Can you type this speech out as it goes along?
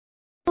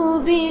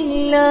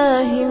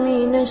بالله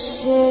من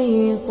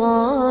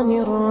الشيطان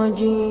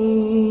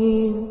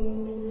الرجيم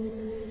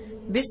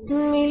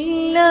بسم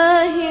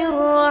الله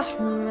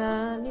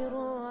الرحمن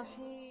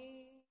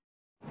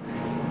الرحيم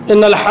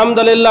إن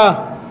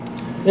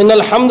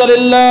الحمد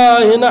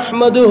لله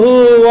نحمده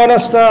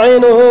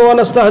ونستعينه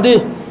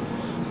ونستهديه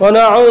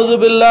ونعوذ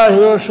بالله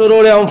من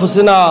شرور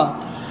أنفسنا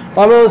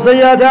ومن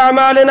سيئات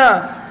أعمالنا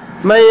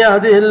من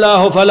يهده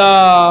الله فلا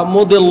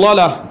مضل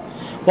له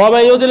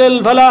ومن يضلل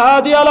فلا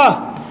هادي له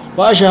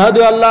وأشهد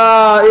أن لا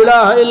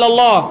إله إلا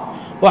الله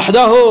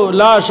وحده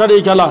لا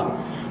شريك له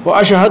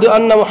وأشهد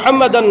أن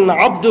محمدا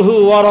عبده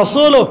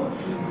ورسوله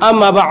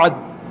أما بعد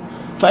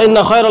فإن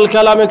خير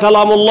الكلام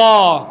كلام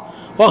الله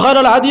وخير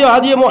الهدي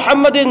هدي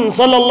محمد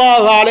صلى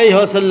الله عليه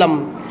وسلم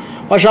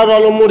وشر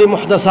الأمور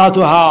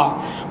محدثاتها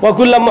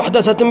وكل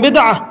محدثة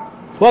بدعة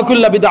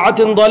وكل بدعة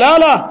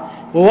ضلالة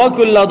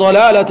وكل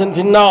ضلالة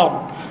في النار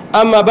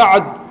أما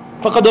بعد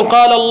فقد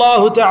قال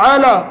الله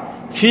تعالى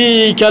في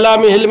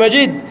كلامه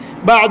المجيد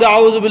بعد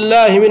أعوذ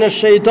بالله من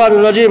الشيطان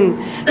الرجيم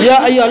يا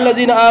أيها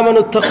الذين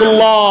آمنوا اتقوا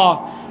الله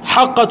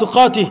حق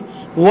تقاته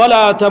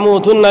ولا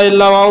تموتن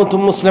إلا وأنتم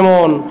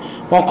مسلمون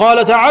وقال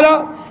تعالى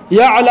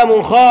يعلم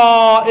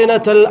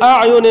خائنة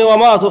الأعين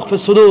وما تخفي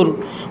الصدور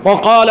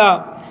وقال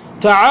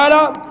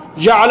تعالى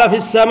جعل في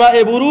السماء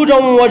بروجا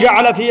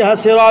وجعل فيها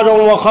سراجا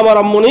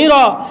وقمرا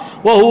منيرا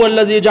وهو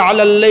الذي جعل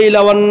الليل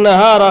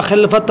والنهار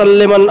خلفة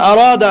لمن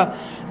أراد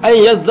أن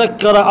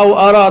يذكر أو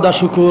أراد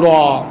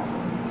شكورا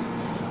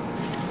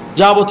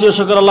যাবতীয়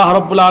শুকর আল্লাহ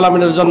রাব্বুল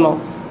আলামিনের জন্য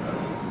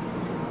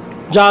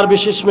যার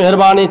বিশেষ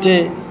মেহেরবানিতে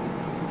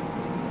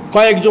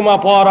কয়েক জুমা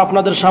পর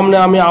আপনাদের সামনে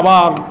আমি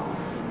আবার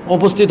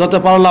উপস্থিত হতে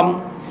পারলাম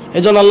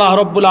এজন্য আল্লাহ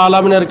রাব্বুল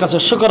আলামিনের কাছে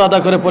শুকর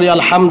আদায় করে পড়ি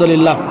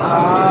আলহামদুলিল্লাহ।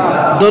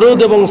 দরুদ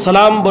এবং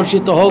সালাম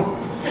বর্ষিত হোক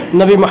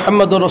নবী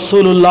মুহাম্মদুর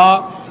রাসূলুল্লাহ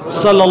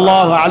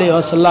সাল্লাল্লাহু আলাইহি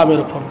ওয়াসাল্লামের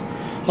উপর।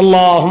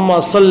 আল্লাহুম্মা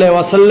সাল্লি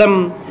ওয়া সাল্লিম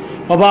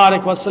ওয়া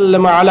বারিক ওয়া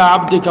সাল্লিম আলা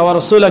আবদিকা ওয়া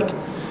রাসূলিক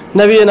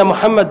নবিয়িনা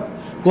মুহাম্মদ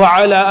ওয়া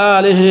আলা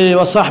আলিহি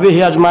ওয়া সাহবিহি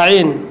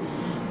আজমাইন।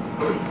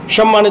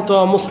 সম্মানিত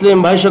মুসলিম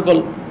ভাই সকল,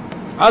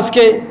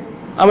 আজকে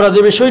আমরা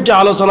যে বিষয়টি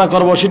আলোচনা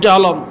করব সেটা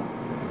হলো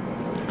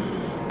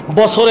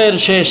বছরের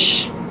শেষ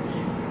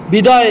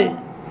বিদায়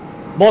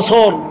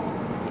বছর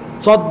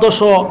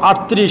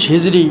 1438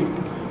 হিজরি।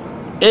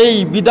 এই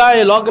বিদায়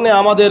লগ্নে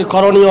আমাদের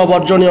করণীয়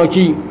বর্জনীয়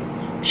কি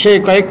সেই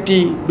কয়েকটি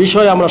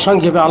বিষয় আমরা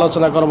সংক্ষেপে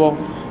আলোচনা করব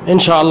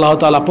ইনশাআল্লাহ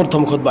তাআলা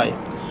প্রথম খুতবায়।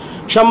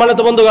 সম্মানিত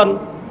বন্ধুগণ,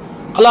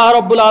 আল্লাহ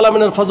রাব্বুল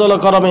আলামিনের ফজল ও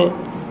করমে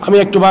আমি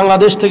একটু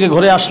বাংলাদেশ থেকে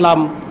ঘুরে আসলাম।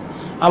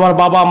 আমার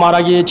বাবা মারা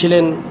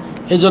গিয়েছিলেন,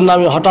 এই জন্য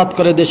আমি হঠাৎ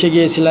করে দেশে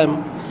গিয়েছিলাম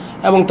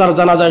এবং তার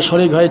জানাজায়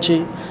শরীক হয়েছি।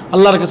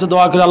 আল্লাহর কাছে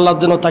দোয়া করে আল্লাহ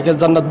যেন তাকে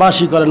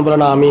জান্নাতবাসী করেন,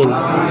 বলেন আমিন।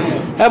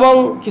 এবং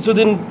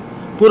কিছুদিন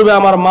পূর্বে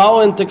আমার মাও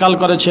ইন্তেকাল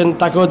করেছেন,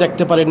 তাকেও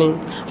দেখতে পারিনি,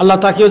 আল্লাহ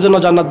তাকেও যেন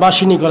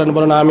জান্নাতবাসিনী করেন,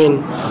 বলেন আমিন।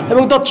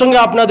 এবং তৎসঙ্গে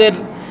আপনাদের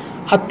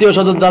আত্মীয়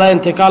স্বজন যারা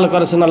ইন্তেকাল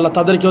করেছেন আল্লাহ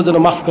তাদেরকেও যেন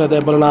মাফ করে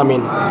দেয়, বলেন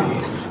আমিন।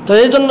 তো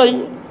এই জন্যই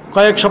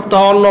কয়েক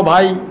সপ্তাহ অন্য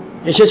ভাই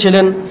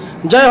এসেছিলেন।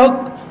 যাই হোক,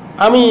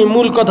 আমি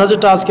মূল কথা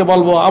যেটা আজকে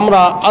বলবো,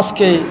 আমরা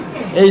আজকে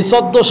এই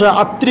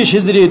 1438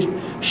 হিজরির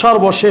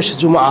সর্বশেষ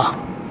জুমা।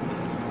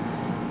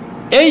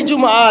 এই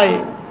জুমায়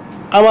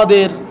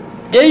আমাদের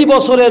এই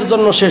বছরের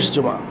জন্য শেষ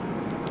জুমা।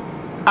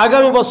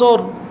 আগামী বছর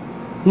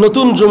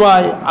নতুন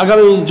জুমায়,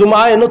 আগামী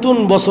জুমায় নতুন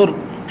বছর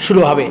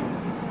শুরু হবে।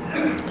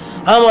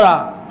 আমরা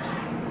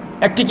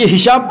একটি কি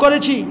হিসাব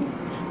করেছি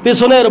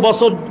পেছনের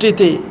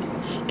বছরটিতে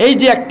এই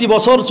যে একটি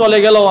বছর চলে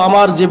গেল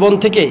আমার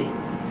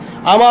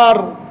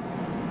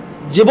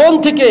জীবন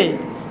থেকে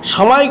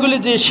সময়গুলি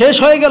যে শেষ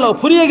হয়ে গেল,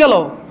 ফুরিয়ে গেল,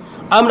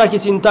 আমরা কি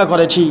চিন্তা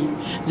করেছি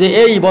যে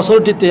এই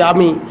বছরটিতে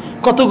আমি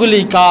কতগুলি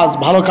কাজ,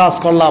 ভালো কাজ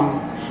করলাম,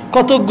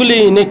 কতগুলি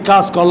নেক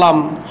কাজ করলাম,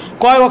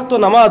 কয় ওয়াক্ত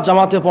নামাজ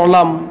জামাতে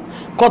পড়লাম,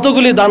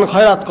 কতগুলি দান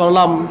খয়রাত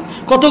করলাম,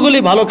 কতগুলি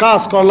ভালো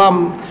কাজ করলাম,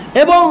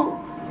 এবং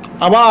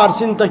আবার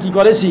চিন্তা কি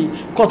করেছি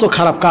কত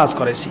খারাপ কাজ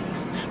করেছি,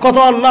 কত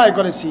অন্যায়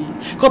করেছি,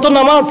 কত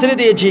নামাজ ছেড়ে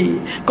দিয়েছি,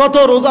 কত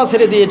রোজা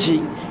ছেড়ে দিয়েছি।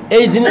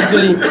 এই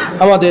জিনিসগুলি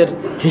আমাদের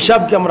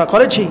হিসাবকে আমরা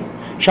করেছি।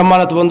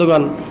 সম্মানিত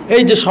বন্ধুগণ,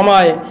 এই যে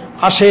সময়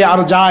আসে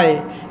আর যায়,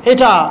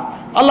 এটা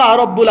আল্লাহ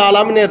রাব্বুল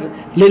আলামিনের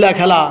লীলা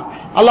খেলা।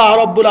 আল্লাহ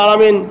রাব্বুল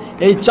আলামিন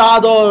এই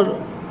চাঁদ ও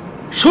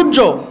সূর্য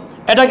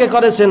এটাকে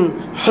করেছেন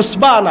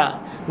হুসবানা,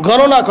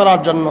 গণনা করার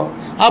জন্য।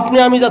 আপনি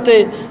আমি যাতে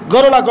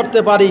গণনা করতে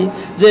পারি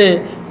যে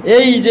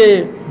এই যে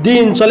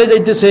দিন চলে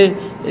যাইতেছে,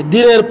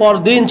 দিনের পর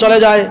দিন চলে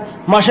যায়,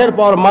 মাসের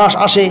পর মাস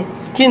আসে,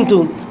 কিন্তু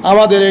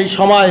আমাদের এই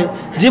সময়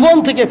জীবন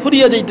থেকে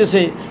ফুরিয়ে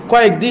যাইতেছে,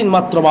 কয়েকদিন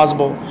মাত্র বাঁচব।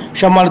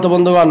 সম্মানিত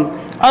বন্ধুগণ,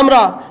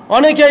 আমরা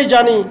অনেকেই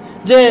জানি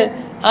যে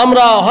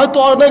আমরা হয়তো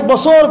অনেক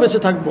বছর বেঁচে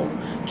থাকব,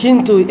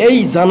 কিন্তু এই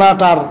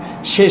জানাটার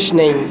শেষ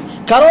নেই।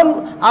 কারণ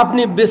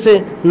আপনি বেঁচে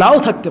নাও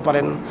থাকতে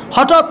পারেন,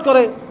 হঠাৎ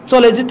করে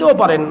চলে যেতেও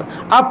পারেন,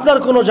 আপনার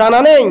কোনো জানা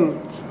নেই।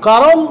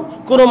 কারণ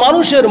কোনো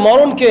মানুষের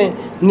মরণকে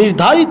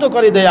নির্ধারিত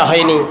করে দেয়া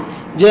হয়নি,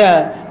 যে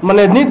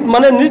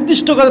মানে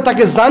নির্দিষ্ট করে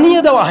তাকে জানিয়ে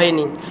দেওয়া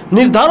হয়নি,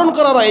 নির্ধারণ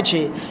করা রয়েছে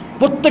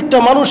প্রত্যেকটা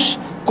মানুষ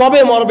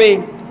কবে মরবে,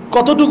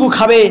 কতটুকু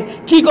খাবে,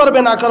 কি করবে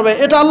না করবে,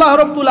 এটা আল্লাহ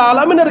রাব্বুল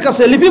আলামিনের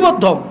কাছে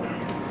লিপিবদ্ধ।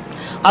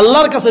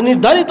 আল্লাহর কাছে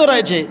নির্ধারিত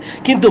রয়েছে,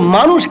 কিন্তু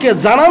মানুষকে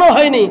জানানো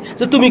হয়নি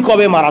যে তুমি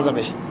কবে মারা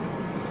যাবে।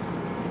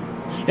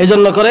 এই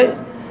জন্য করে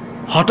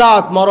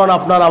হঠাৎ মরণ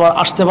আপনার আমার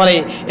আসতে পারে।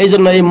 এই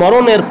জন্য এই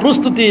মরণের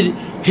প্রস্তুতির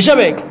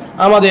হিসাবে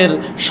আমাদের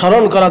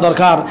স্মরণ করা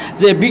দরকার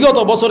যে বিগত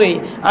বছরে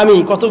আমি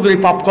কতগুলি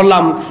পাপ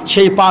করলাম,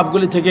 সেই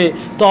পাপগুলি থেকে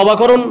তওবা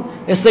করুন,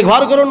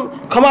 ইস্তেগফার করুন,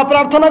 ক্ষমা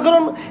প্রার্থনা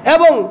করুন,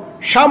 এবং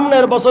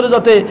সামনের বছরে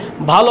যাতে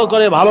ভালো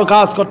করে ভালো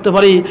কাজ করতে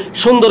পারি,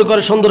 সুন্দর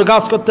করে সুন্দর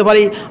কাজ করতে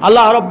পারি,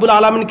 আল্লাহ রাব্বুল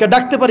আলামিনকে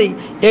ডাকতে পারি,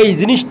 এই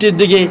জিনিসটির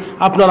দিকে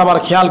আপনার আমার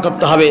খেয়াল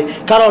করতে হবে।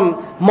 কারণ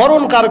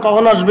মরণ কার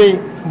কখন আসবে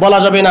বলা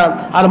যাবে না।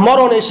 আর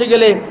মরণ এসে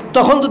গেলে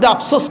তখন যদি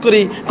আফসোস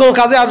করি কোনো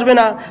কাজে আসবে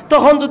না।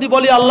 তখন যদি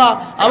বলি আল্লাহ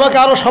আমাকে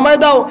আরও সময়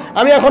দাও,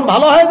 আমি এখন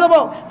ভালো হয়ে যাব,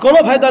 কোনো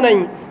ফায়দা নেই।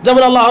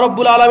 যেমন আল্লাহ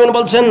রাব্বুল আলামিন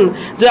বলছেন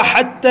যে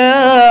হাত্তা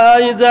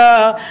ইযা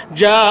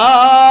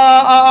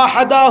জাআ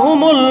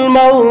আহাদাহুমুল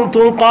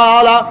মাউতু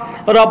ক্বালা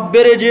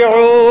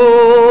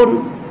রাব্বিরজিউন।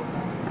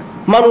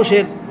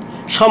 মানুষের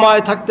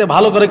সময় থাকতে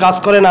ভালো করে কাজ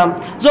করে না,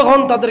 যখন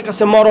তাদের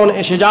কাছে মরণ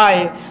এসে যায়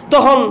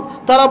তখন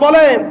তারা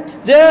বলে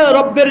যে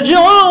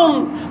রব্বিরজিউন,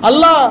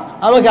 আল্লাহ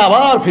আমাকে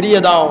আবার ফিরিয়ে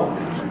দাও,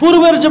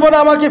 পূর্বের জীবনে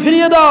আমাকে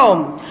ফিরিয়ে দাও।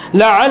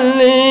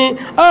 লাআল্লি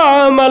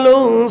আমালু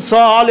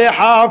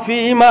সালিহা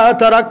ফীমা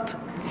তারাকত,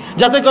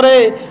 যাতে করে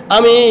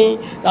আমি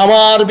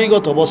আমার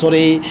বিগত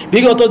বছরে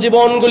বিগত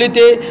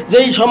জীবনগুলিতে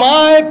যেই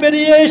সময়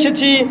পেরিয়ে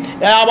এসেছি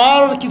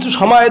আবার কিছু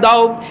সময়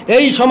দাও,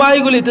 এই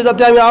সময়গুলিতে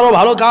যাতে আমি আরও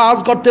ভালো কাজ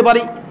করতে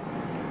পারি।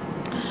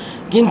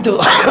 কিন্তু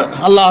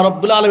আল্লাহ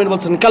রাব্বুল আলামিন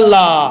বলছেন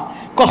কাল্লা,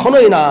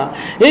 কখনোই না।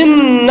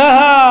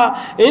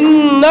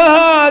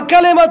 ইন্নাহা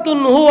কালিমাতুন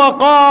হুয়া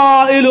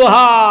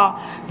কাইলুহা,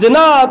 যে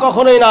না,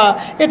 কখনোই না,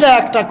 এটা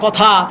একটা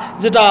কথা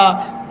যেটা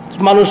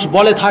মানুষ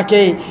বলে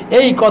থাকে,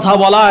 এই কথা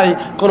বলায়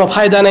কোনো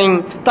ফায়দা নেই,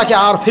 তাকে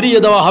আর ফিরিয়ে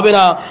দেওয়া হবে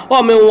না। ওয়া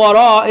মিন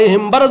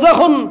ওয়ারাইহিম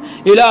বারযাখুন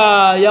ইলা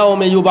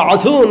ইয়াউমি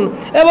ইউবআসুন,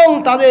 এবং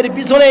তাদের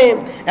পিছনে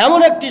এমন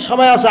একটি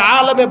সময় আছে,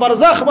 আলামে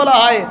বারযাখ বলা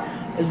হয়,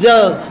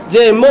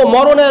 যে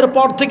মরণের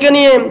পর থেকে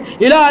নিয়ে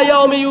ইলা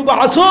ইয়াউমি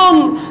ইউবআসুন,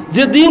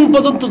 যে দিন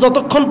পর্যন্ত,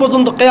 যতক্ষণ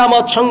পর্যন্ত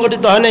কিয়ামত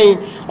সংগঠিত হয় নাই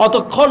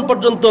অতক্ষণ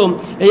পর্যন্ত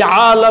এই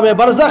আলামে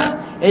বারযাখ,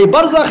 এই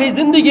বারযাখী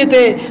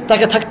জিন্দেগিতে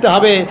তাকে থাকতে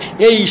হবে,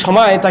 এই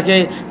সময় তাকে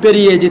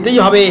পেরিয়ে যেতেই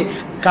হবে।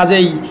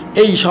 কাজেই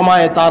এই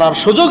সময়ে তার আর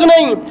সুযোগ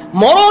নেই,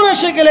 মরণ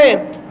এসে গেলে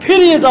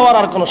ফিরিয়ে যাওয়ার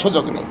আর কোনো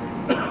সুযোগ নেই।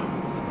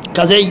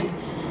 কাজেই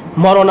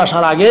মরণ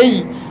আসার আগেই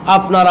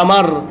আপনার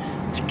আমার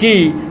কি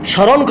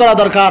স্মরণ করা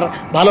দরকার,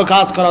 ভালো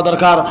কাজ করা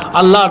দরকার,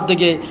 আল্লাহর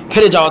দিকে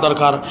ফিরে যাওয়া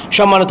দরকার।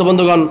 সম্মানিত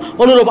বন্ধুগণ,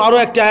 অনুরূপ আরও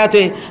একটি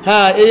আয়াতে,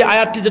 হ্যাঁ, এই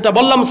আয়াতটি যেটা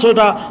বললাম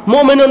সেটা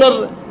মুমিনুনের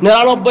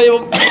 99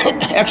 এবং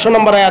 100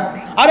 নম্বর আয়াত।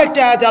 আরেকটি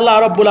আয়াতে আল্লাহ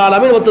রাব্বুল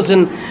আলামিন বলতেছেন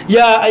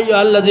ইয়া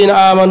আইয়ুহাল্লাযীনা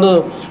আমানু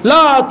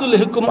লা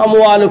তুলহিকুম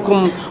আমওয়ালুকুম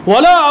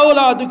ওয়ালা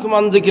আওলাদুকুম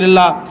আন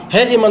যিকরিল্লাহ,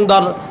 হে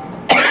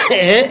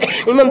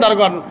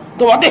ঈমানদারগণ,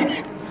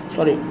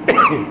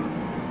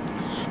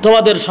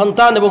 তোমাদের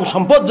সন্তান এবং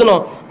সম্পদ যেন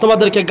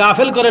তোমাদেরকে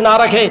গাফেল করে না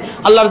রাখে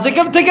আল্লাহর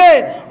জিকির থেকে।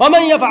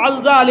 ওয়ামান ইয়াফআল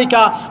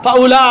যালিকা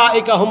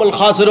ফাউলাইকা হুমুল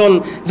খাসিরুন,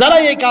 যারা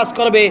এই কাজ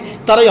করবে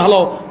তারাই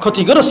হলো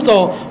ক্ষতিগ্রস্ত।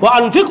 ওয়া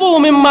আনফিকু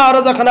মিম্মা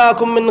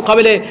রাযাকনাকুম মিন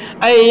ক্বাবলি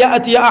আন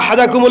ইয়াতিয়া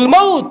আহাদাকুমুল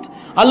মাউত,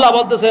 আল্লাহ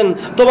বলতেছেন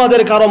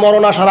তোমাদের কারো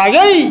মরণ আসার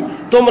আগেই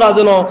তোমরা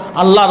যেন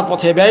আল্লাহর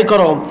পথে ব্যয়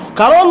করো,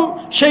 কারণ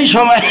সেই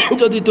সময়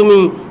যদি তুমি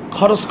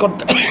খরচ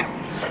করতে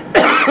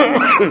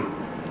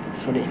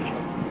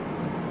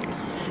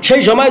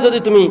সেই সময় যদি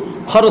তুমি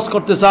খরচ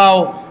করতে চাও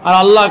আর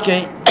আল্লাহকে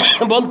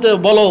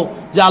বলো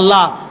যে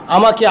আল্লাহ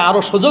আমাকে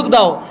আরো সুযোগ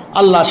দাও,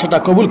 আল্লাহ সেটা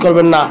কবুল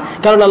করবেন না।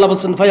 কারণ আল্লাহ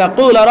বলছেন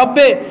ফায়াকুল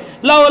রাব্বি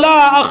লাউলা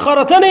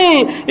আখখারতানি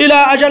ইলা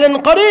আজালিন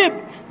করিব,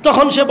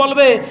 তখন সে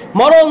বলবে,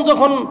 মরণ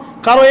যখন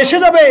কারো এসে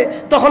যাবে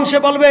তখন সে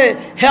বলবে,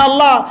 হে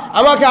আল্লাহ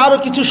আমাকে আরো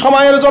কিছু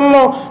সময়ের জন্য,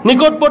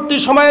 নিকটবর্তী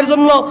সময়ের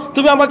জন্য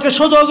তুমি আমাকে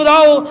সুযোগ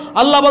দাও।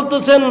 আল্লাহ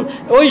বলতেছেন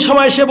ওই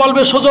সময় সে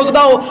বলবে সুযোগ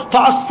দাও,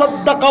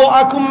 ফাআসাদদাকা ওয়া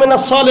আকুম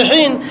মিনাস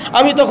সালিহিন,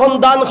 আমি তখন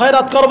দান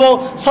খয়রাত করব,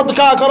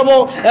 সাদকা করব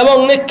এবং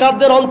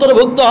নেককারদের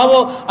অন্তর্ভুক্ত হব।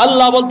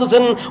 আল্লাহ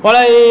বলতেছেন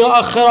ওয়ালা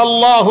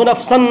ইউআখিরুল্লাহু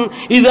নাফসান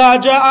ইযা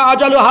জাআ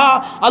আজালুহা,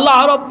 আল্লাহ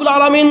রাব্বুল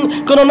আলামিন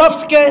কোন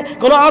নফসকে,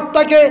 কোন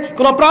আত্মাকে,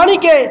 কোন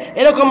প্রাণীকে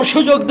এরকম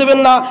সুযোগ দেবেন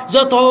না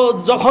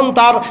যখন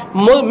তার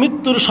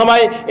মৃত্যুর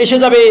সময় এসে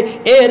যাবে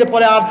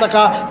এরপরে আর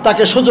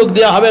তাকে সুযোগ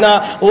দেওয়া হবে না।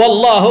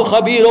 ওয়াল্লাহু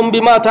খাবীরুম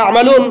বিমা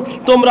তা'মালুন,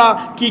 তোমরা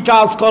কি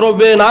কাজ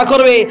করবে না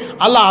করবে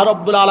আল্লাহ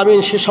রাব্বুল আলামিন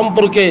সে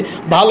সম্পর্কে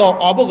ভালো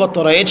অবগত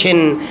রয়েছেন।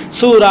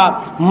 সূরা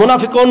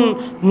মুনাফিকুন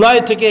 9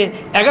 থেকে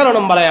 11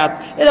 নম্বর আয়াত,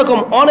 এরকম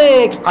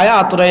অনেক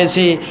আয়াত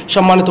রয়েছে।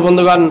 সম্মানিত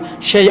বন্ধুগণ,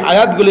 সেই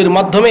আয়াতগুলির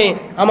মাধ্যমে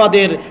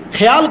আমাদের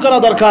খেয়াল করা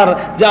দরকার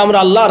যে আমরা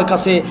আল্লাহর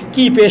কাছে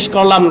কি পেশ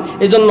করলাম।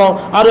 এজন্য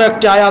আরও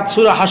একটি আয়াত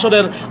সূরা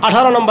হাশরের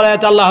 18 নম্বর নম্বর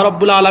আয়াতে আল্লাহ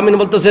রাব্বুল আলামিন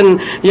বলতেছেন,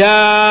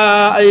 ইয়া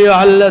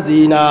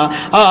আইয়ুহাল্লাযীনা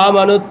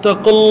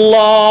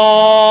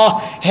আমানুত্তাকুল্লাহ,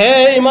 হে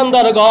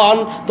ঈমানদারগণ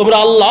তোমরা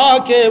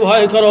আল্লাহকে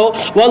ভয় করো,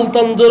 ওয়াল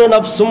তানজুরু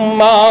নাফসুম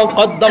মা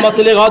কদ্দামাত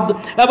লিগাদ,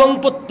 এবং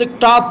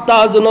প্রত্যেকটা আত্মা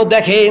যেন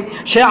দেখে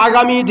সে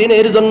আগামী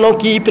দিনের জন্য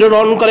কি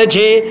প্রেরণ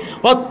করেছে।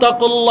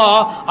 ওয়াত্তাকুল্লাহ,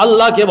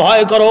 আল্লাহকে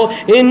ভয় করো,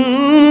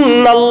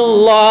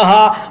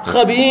 ইন্নাল্লাহা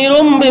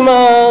খাবীরুম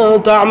বিমা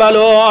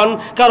তা'মালুন,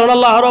 কারণ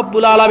আল্লাহ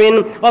রাব্বুল আলামিন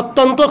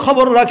অত্যন্ত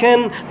খবর রাখেন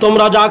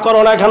তোমরা যা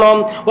করো না কেন।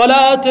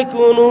 ওয়ালা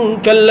তাকুনু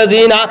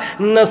কাল্লাযীনা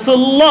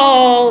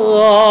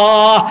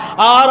নাসুল্লাহ,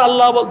 আর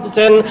আল্লাহ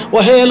বলতেছেন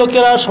ওহে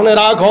লোকেরা শুনে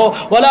রাখো,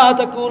 ওয়ালা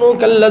তাকুনু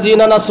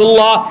কাল্লাযীনা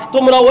নাসুল্লাহ,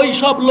 তোমরা ওই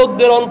সব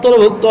লোকদের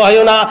অন্তর্ভুক্ত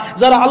হয়ো না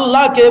যারা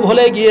আল্লাহকে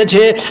ভুলে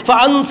গিয়েছে।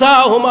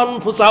 ফাআনসাহুম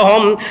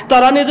আনফুসাহুম,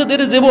 তারা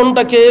নিজেদের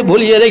জীবনটাকে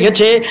ভুলিয়ে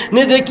রেখেছে,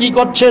 নিজে কি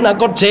করছে না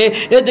করছে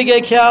এদিকে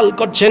খেয়াল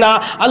করছে না।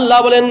 আল্লাহ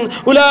বলেন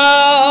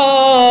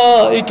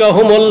উলাইকা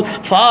হুমুল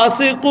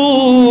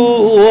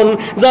ফাসিকুন,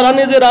 যারা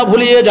নিজেরা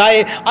ভুলিয়ে যায়,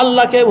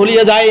 আল্লাহকে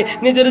ভুলিয়ে যায়,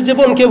 নিজের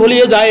জীবনকে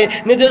ভুলিয়ে যায়,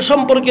 নিজের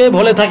সম্পর্কে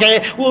ভুলে থাকে,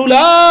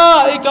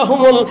 উলাইকা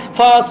হুমুল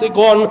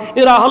ফাসিকুন,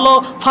 এরা হলো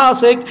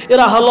ফাসিক,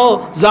 এরা হলো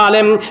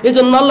জালেম।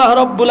 এজন্য আল্লাহ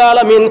রাব্বুল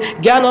আলামিন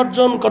জ্ঞান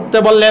অর্জন করতে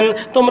বললেন,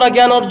 তোমরা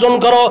জ্ঞান অর্জন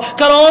করো,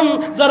 কারণ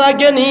যারা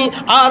জ্ঞানী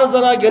আর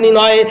যারা জ্ঞানী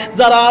নয়,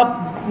 যারা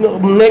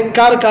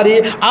নেককারকারী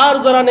আর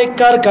যারা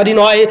নেককারকারী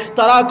নয়,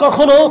 তারা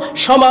কখনো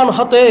সমান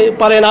হতে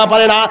পারে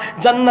না।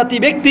 জান্নাতি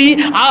ব্যক্তি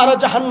আর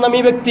জাহান্নামী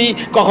ব্যক্তি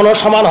কখনো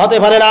সমান হতে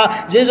পারে না।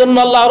 যে জন্য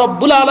আল্লাহ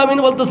রাব্বুল আলামিন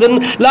বলতেছেন,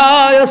 লা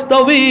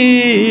ইয়াস্তাবি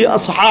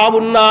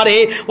আসহাবুন নারে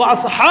ওয়া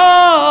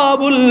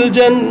আসহাবুল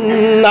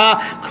জান্নাহ,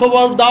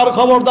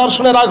 খবরদার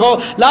শুনে রাখো,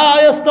 লা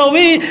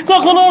ইয়াস্তাবি,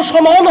 কখনো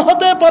সমান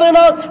হতে পারে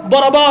না,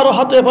 বরাবর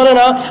হতে পারে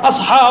না,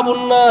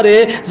 আসহাবুন নারে,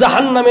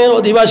 জাহান্নামের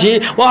অধিবাসী,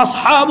 ওয়া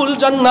আসহাবুল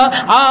জান্নাহ,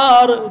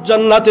 আর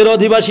জান্নাতের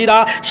অধিবাসীরা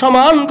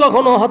সমান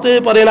কখনো হতে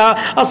পারে না।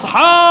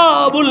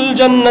 আসহাবুল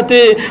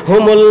জান্নাতে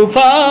হুমুল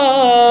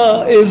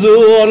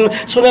ফাইজুন,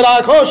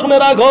 শুনে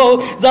রাখো,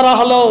 যারা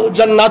হলো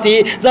জান্নাতি,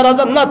 যারা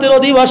জান্নাতের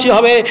অধিবাসী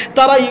হবে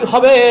তারাই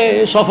হবে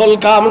সফল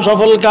কাম।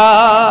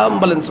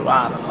 বলেন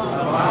সুবহানাল্লাহ।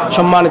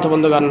 সম্মানিত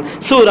বন্ধুগণ,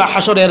 সূরা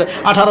হাশরের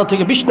 18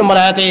 থেকে 20 নম্বর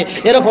আয়াতে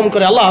এরকম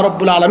করে আল্লাহ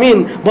রাব্বুল আলামিন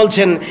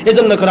বলছেন,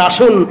 এজন্য করে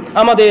আসুন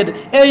আমাদের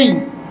এই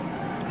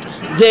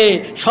যে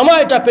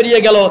সময়টা পেরিয়ে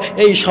গেল,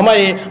 এই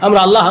সময়ে আমরা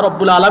আল্লাহ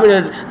রাব্বুল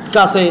আলামিনের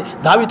কাছে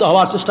ধাবিত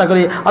হওয়ার চেষ্টা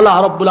করি। আল্লাহ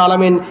রাব্বুল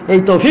আলামিন এই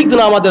তৌফিক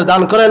যেন আমাদের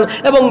দান করেন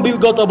এবং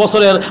বিগত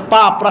বছরের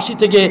পাপ রাশি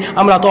থেকে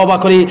আমরা তওবা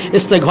করি,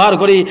 ইস্তেগফার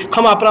করি,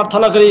 ক্ষমা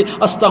প্রার্থনা করি।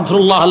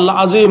 আস্তাগফিরুল্লাহাল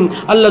আযীম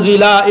আল্লাযী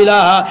লা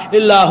ইলাহা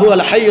ইল্লা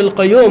হুয়াল হাইয়ুল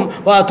কাইয়্যুম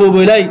ওয়া আতুবু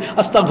ইলাইহি,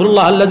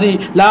 আস্তাগফিরুল্লাহাল্লাযী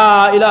লা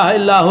ইলাহা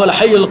ইল্লা হুয়াল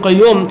হাইয়ুল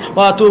কাইয়্যুম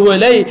ওয়া আতুবু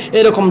ইলাইহি।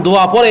 এরকম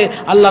দোয়া পড়ে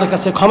আল্লাহর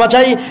কাছে ক্ষমা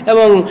চাই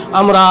এবং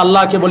আমরা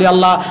আল্লাহকে বলি,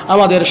 আল্লাহ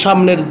আমাদের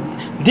সামনের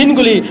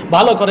দিনগুলি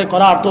ভালো করে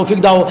করার তৌফিক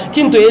দাও।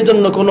 কিন্তু এই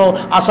জন্য কোনো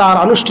আচার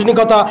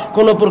আনুষ্ঠানিকতা,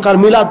 কোনো প্রকার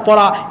মিলাদ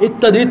পড়া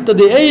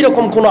ইত্যাদি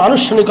এইরকম কোনো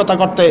আনুষ্ঠানিকতা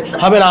করতে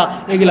হবে না,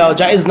 এগুলো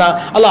জায়েজ না।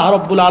 আল্লাহ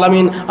রাব্বুল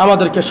আলামিন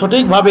আমাদেরকে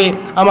সঠিকভাবে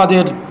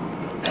আমাদের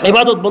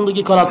ইবাদত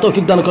বندگی করার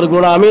তৌফিক দান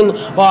করুন, আমিন।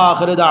 ওয়া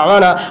আখিরু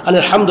দাওয়ানা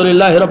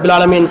আলহামদুলিল্লাহি রাব্বিল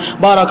আলামিন।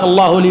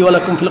 বারাকাল্লাহু লি ওয়া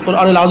লাকুম ফিল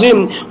কুরআনিল আযীম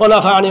ওয়া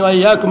নাফা'নি ওয়া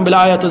ইয়্যাকুম বিল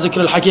আয়াতি ওয়া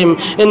যিকরিল হাকীম।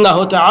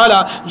 ইন্নাহু তাআলা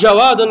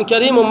জাওয়াদুন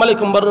কারীমুন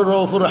মালিকুম বাররুর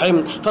রাউফুর রহিম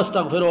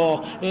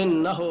ফাস্তাগফিরুহু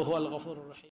ইন্নাহু হুয়াল গফুরুর